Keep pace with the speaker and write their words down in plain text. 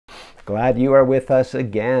Glad you are with us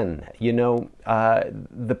again.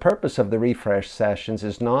 The purpose of the refresh sessions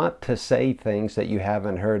is not to say things that you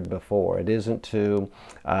haven't heard before. It isn't to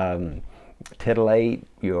titillate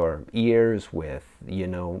your ears with,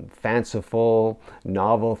 fanciful,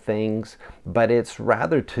 novel things, but it's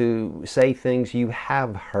rather to say things you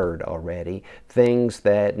have heard already, things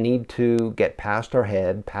that need to get past our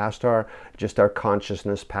head, past our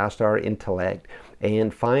consciousness, past our intellect,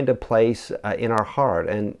 and find a place in our heart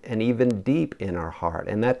and even deep in our heart.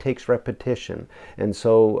 And that takes repetition. And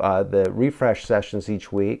so the refresh sessions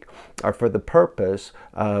each week are for the purpose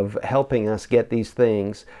of helping us get these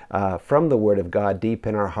things from the Word of God deep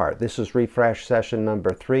in our heart. This is refresh session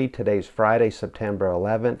number 3. Today's Friday, September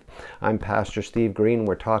 11th. I'm Pastor Steve Green.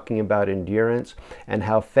 We're talking about endurance and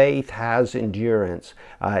how faith has endurance.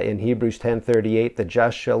 In Hebrews 10:38, the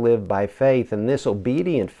just shall live by faith. And this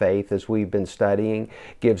obedient faith, as we've been studying,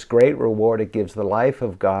 gives great reward. It gives the life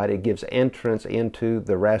of God. It gives entrance into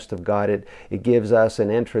the rest of God. It gives us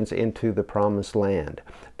an entrance into the promised land.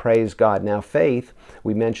 Praise God. Now faith,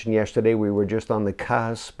 we mentioned yesterday, we were just on the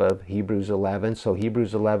cusp of Hebrews 11. So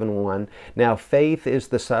Hebrews 11:1. Now faith is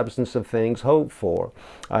the substance of things hoped for.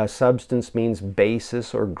 Substance means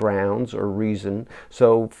basis or grounds or reason.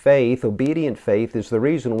 So faith, obedient faith, is the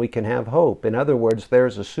reason we can have hope. In other words,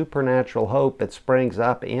 there's a supernatural hope that springs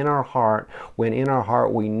up in our heart when in our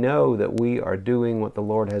heart we know that we are doing what the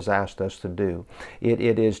Lord has asked us to do.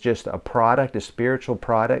 It is just a product, a spiritual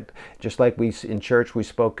product. Just like in church we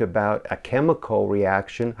spoke about a chemical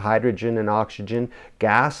reaction, hydrogen and oxygen,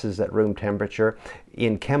 gases at room temperature.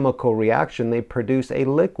 In chemical reaction, they produce a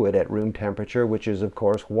liquid at room temperature, which is, of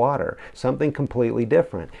course, water. Something completely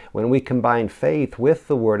different. When we combine faith with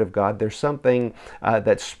the Word of God, there's something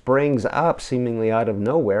that springs up seemingly out of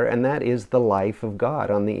nowhere, and that is the life of God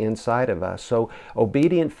on the inside of us. So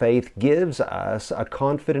obedient faith gives us a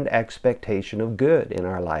confident expectation of good in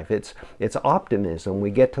our life. It's optimism.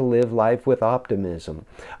 We get to live life with optimism.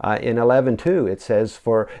 In 11:2, it says,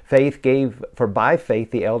 For by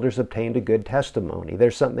faith the elders obtained a good testimony.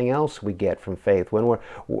 There's something else we get from faith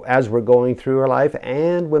as we're going through our life,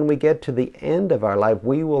 and when we get to the end of our life,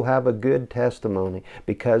 we will have a good testimony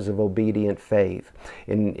because of obedient faith.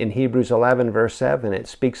 In Hebrews 11 verse 7, it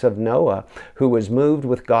speaks of Noah, who was moved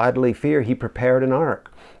with godly fear. He prepared an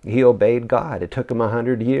ark. He obeyed God. It took him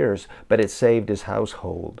 100 years, but it saved his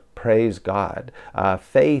household. Praise God.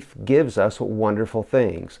 Faith gives us wonderful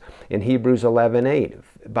things. In Hebrews 11:8,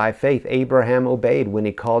 by faith Abraham obeyed when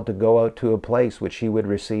he called to go out to a place which he would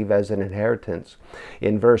receive as an inheritance.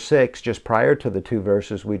 In verse 6, just prior to the two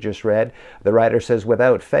verses we just read, the writer says,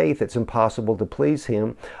 without faith it's impossible to please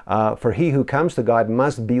him, for he who comes to God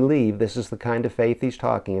must believe, this is the kind of faith he's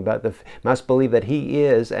talking about, must believe that he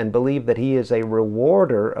is, and believe that he is a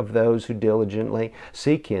rewarder of those who diligently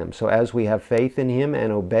seek him. So as we have faith in him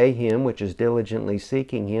and obey him, which is diligently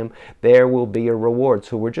seeking him, there will be a reward.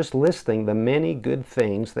 So we're just listing the many good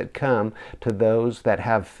things that come to those that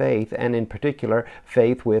have faith, and in particular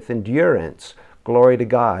faith with endurance. Glory to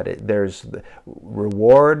God. There's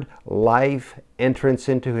reward, life, entrance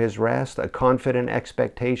into his rest, a confident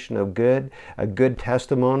expectation of good, a good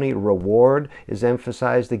testimony. Reward is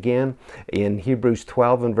emphasized again. In Hebrews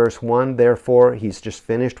 12 and verse 1, therefore, he's just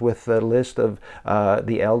finished with the list of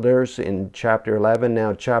the elders in chapter 11.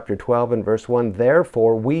 Now chapter 12 and verse 1,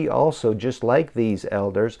 therefore we also, just like these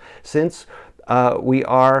elders, since we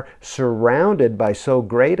are surrounded by so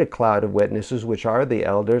great a cloud of witnesses, which are the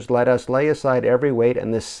elders, let us lay aside every weight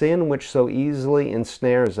and the sin which so easily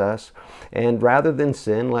ensnares us, and rather than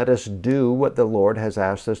sin, let us do what the Lord has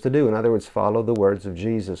asked us to do. In other words, follow the words of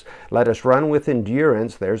Jesus. Let us run with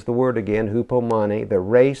endurance, there's the word again, hupomone, the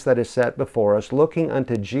race that is set before us, looking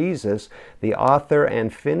unto Jesus, the author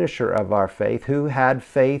and finisher of our faith, who had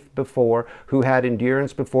faith before, who had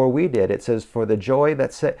endurance before we did. It says, for the joy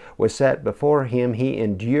that was set before him, he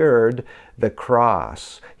endured the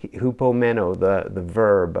cross. Hupomeno, the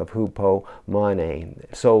verb of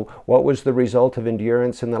hupomone. So what was the result of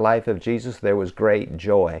endurance in the life of Jesus? There was great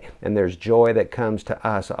joy, and there's joy that comes to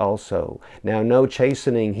us also. Now no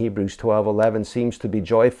chastening, Hebrews 12:11, seems to be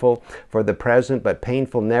joyful for the present, but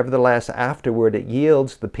painful. Nevertheless, afterward it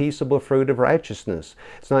yields the peaceable fruit of righteousness.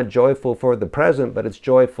 It's not joyful for the present, but it's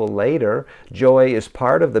joyful later. Joy is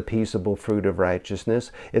part of the peaceable fruit of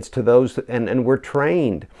righteousness. It's to those, and we're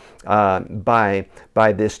trained by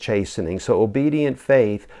this chastening. So obedient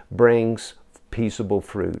faith brings peaceable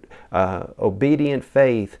fruit. Obedient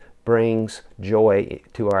faith brings joy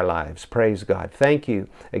to our lives. Praise God. Thank you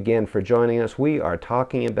again for joining us. We are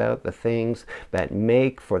talking about the things that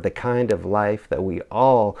make for the kind of life that we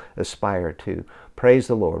all aspire to. Praise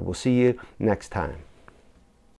the Lord. We'll see you next time.